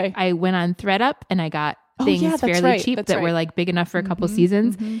year. I went on ThreadUp and I got things fairly cheap that were like big enough for a couple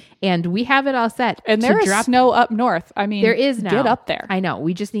seasons. And we have it all set. And there is snow up north. I mean, there is now. Get up there. I know.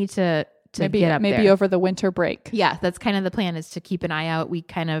 We just need to maybe, get up maybe there. over the winter break. Yeah, that's kind of the plan, is to keep an eye out. We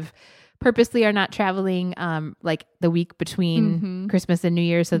kind of purposely are not traveling like the week between Christmas and New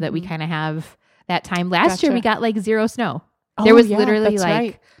Year, so that we kind of have that time. Last year we got like 0 snow. There was literally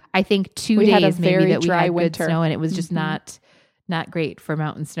like I think 2 days maybe that we had good snow, and it was just not great for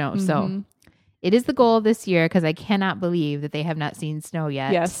mountain snow. So it is the goal this year, because I cannot believe that they have not seen snow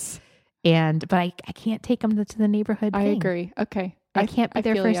yet. Yes. But I can't take them to the neighborhood thing. I agree. Okay. I can't be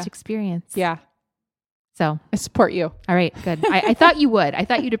their first experience. Yeah. So I support you. All right, good. I thought you would. I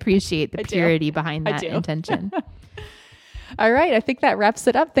thought you'd appreciate the purity behind that intention. All right. I think that wraps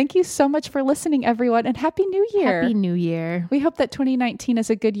it up. Thank you so much for listening, everyone, and Happy New Year. Happy New Year. We hope that 2019 is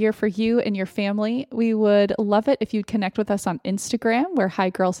a good year for you and your family. We would love it if you'd connect with us on Instagram. We're Hi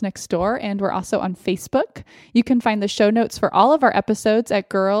Girls Next Door, and we're also on Facebook. You can find the show notes for all of our episodes at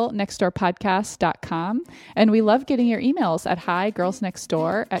girlnextdoorpodcast.com. And we love getting your emails at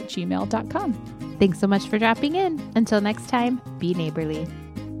higirlsnextdoor@gmail.com. Thanks so much for dropping in. Until next time, be neighborly.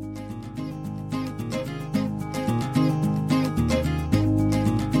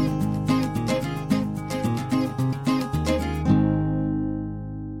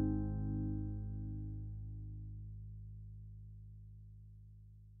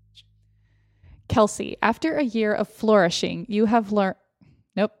 Kelsey, after a year of flourishing, you have learned...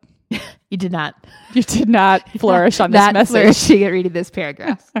 Nope. You did not. You did not flourish on this message. Flourishing at reading this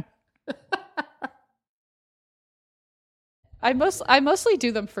paragraph. I mostly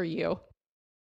do them for you.